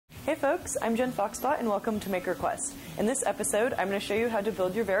Hey folks, I'm Jen Foxbot and welcome to Maker Quest. In this episode, I'm going to show you how to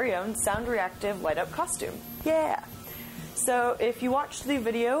build your very own sound reactive light up costume. Yeah! So if you watched the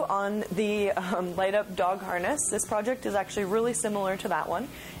video on the light up dog harness, this project is actually really similar to that one.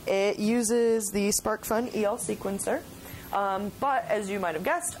 It uses the Sparkfun Eel Sequencer, but as you might have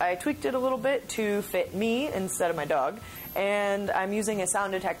guessed, I tweaked it a little bit to fit me instead of my dog, and I'm using a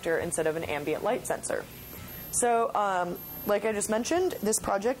sound detector instead of an ambient light sensor. So, like I just mentioned, this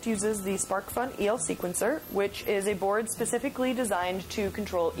project uses the Sparkfun Eel Sequencer, which is a board specifically designed to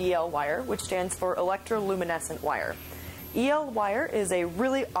control EL wire, which stands for electroluminescent wire. EL wire is a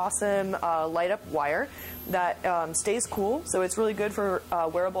really awesome light-up wire that stays cool, so it's really good for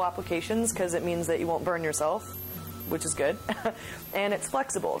wearable applications because it means that you won't burn yourself, which is good. And it's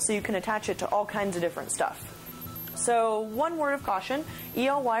flexible, so you can attach it to all kinds of different stuff. So one word of caution,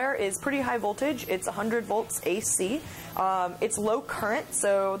 EL wire is pretty high voltage. It's 100 volts AC. It's low current,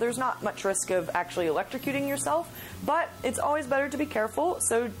 so there's not much risk of actually electrocuting yourself, but it's always better to be careful,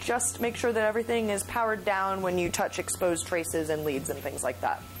 so just make sure that everything is powered down when you touch exposed traces and leads and things like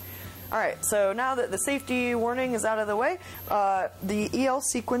that. Alright, so now that the safety warning is out of the way, the EL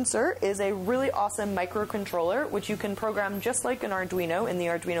Sequencer is a really awesome microcontroller which you can program just like an Arduino in the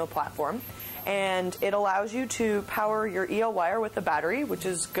Arduino platform. And it allows you to power your EL wire with a battery, which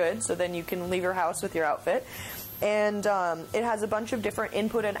is good, so then you can leave your house with your outfit. And it has a bunch of different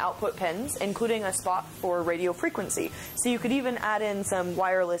input and output pins, including a spot for radio frequency. So you could even add in some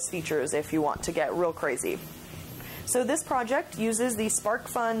wireless features if you want to get real crazy. So this project uses the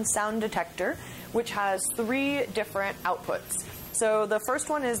Sparkfun sound detector, which has 3 different outputs. So the first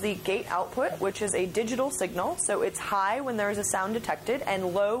one is the gate output, which is a digital signal. So it's high when there is a sound detected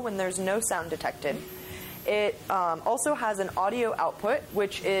and low when there's no sound detected. It also has an audio output,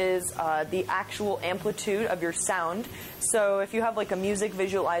 which is the actual amplitude of your sound. So if you have like a music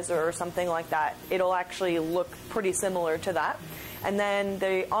visualizer or something like that, it'll actually look pretty similar to that. And then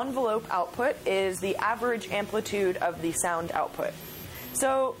the envelope output is the average amplitude of the sound output.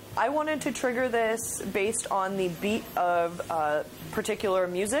 So I wanted to trigger this based on the beat of particular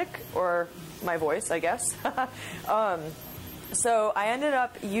music, or my voice, I guess. So I ended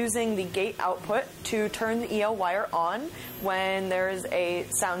up using the gate output to turn the EL wire on when there's a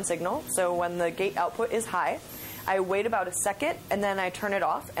sound signal. So when the gate output is high, I wait about a second and then I turn it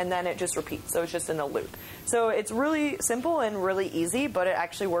off and then it just repeats. So it's just in a loop. So it's really simple and really easy, but it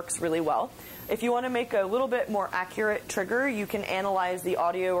actually works really well. If you want to make a little bit more accurate trigger, you can analyze the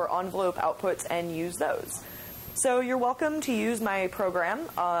audio or envelope outputs and use those. So you're welcome to use my program.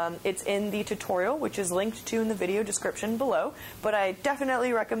 It's in the tutorial, which is linked to in the video description below, but I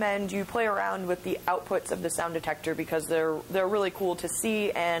definitely recommend you play around with the outputs of the sound detector because they're really cool to see,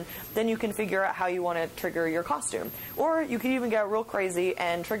 and then you can figure out how you want to trigger your costume. Or you can even get real crazy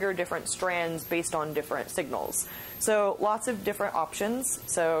and trigger different strands based on different signals. So lots of different options,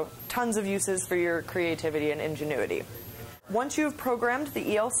 so tons of uses for your creativity and ingenuity. Once you've programmed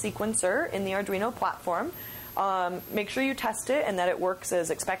the EL sequencer in the Arduino platform, make sure you test it and that it works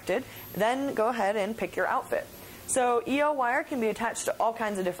as expected. Then go ahead and pick your outfit. So EL wire can be attached to all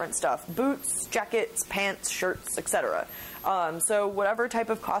kinds of different stuff: boots, jackets, pants, shirts, etc. So whatever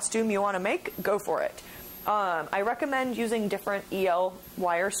type of costume you want to make, go for it. I recommend using different EL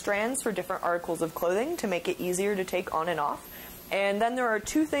wire strands for different articles of clothing to make it easier to take on and off. And then there are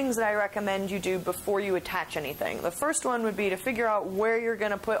 2 things that I recommend you do before you attach anything. The first one would be to figure out where you're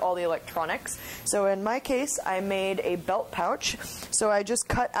going to put all the electronics. So in my case, I made a belt pouch. So I just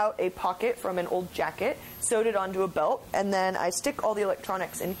cut out a pocket from an old jacket, sewed it onto a belt, and then I stick all the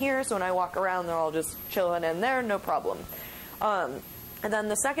electronics in here, so when I walk around, they're all just chilling in there, no problem. And then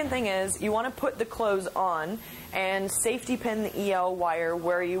the second thing is you want to put the clothes on and safety pin the EL wire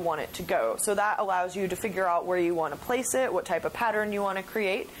where you want it to go. So that allows you to figure out where you want to place it, what type of pattern you want to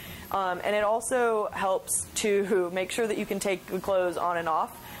create. And it also helps to make sure that you can take the clothes on and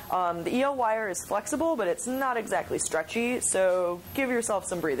off. The EL wire is flexible, but it's not exactly stretchy, so give yourself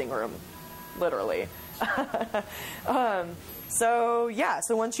some breathing room, literally. So yeah,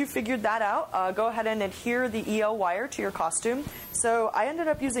 so once you've figured that out, go ahead and adhere the EL wire to your costume. So I ended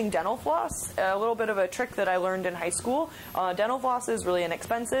up using dental floss, a little bit of a trick that I learned in high school. Dental floss is really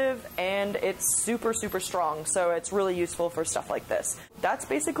inexpensive and it's super, super strong, so it's really useful for stuff like this. That's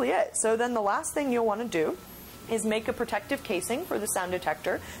basically it. So then the last thing you'll want to do is make a protective casing for the sound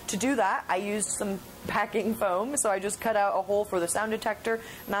detector. To do that, I used some packing foam, so I just cut out a hole for the sound detector,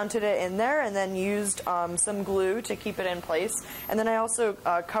 mounted it in there, and then used some glue to keep it in place. And then I also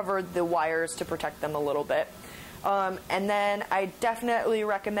covered the wires to protect them a little bit. And then I definitely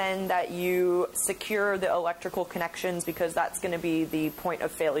recommend that you secure the electrical connections, because that's going to be the point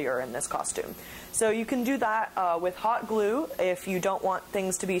of failure in this costume. So you can do that with hot glue if you don't want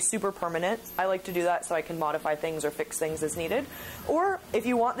things to be super permanent. I like to do that so I can modify things or fix things as needed. Or if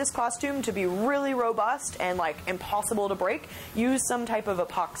you want this costume to be really robust and like impossible to break, use some type of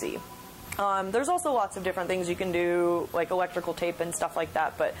epoxy. There's also lots of different things you can do, like electrical tape and stuff like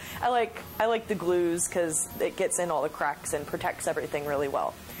that, but I like the glues because it gets in all the cracks and protects everything really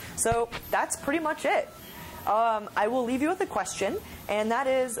well. So that's pretty much it. I will leave you with a question, and that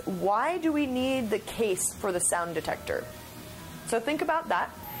is, why do we need the case for the sound detector? So think about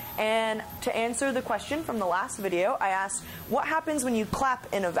that. And to answer the question from the last video, I asked, what happens when you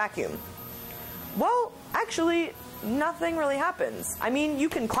clap in a vacuum? Well, actually, nothing really happens. I mean, you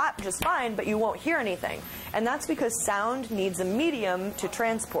can clap just fine, but you won't hear anything. And that's because sound needs a medium to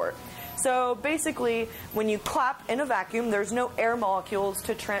transport. So basically, when you clap in a vacuum, there's no air molecules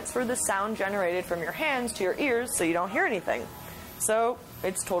to transfer the sound generated from your hands to your ears, so you don't hear anything. So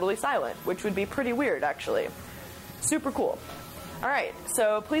it's totally silent, which would be pretty weird, actually. Super cool. All right,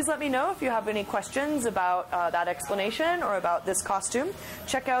 so please let me know if you have any questions about that explanation or about this costume.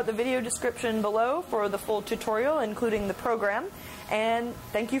 Check out the video description below for the full tutorial, including the program. And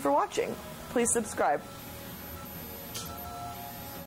thank you for watching. Please subscribe.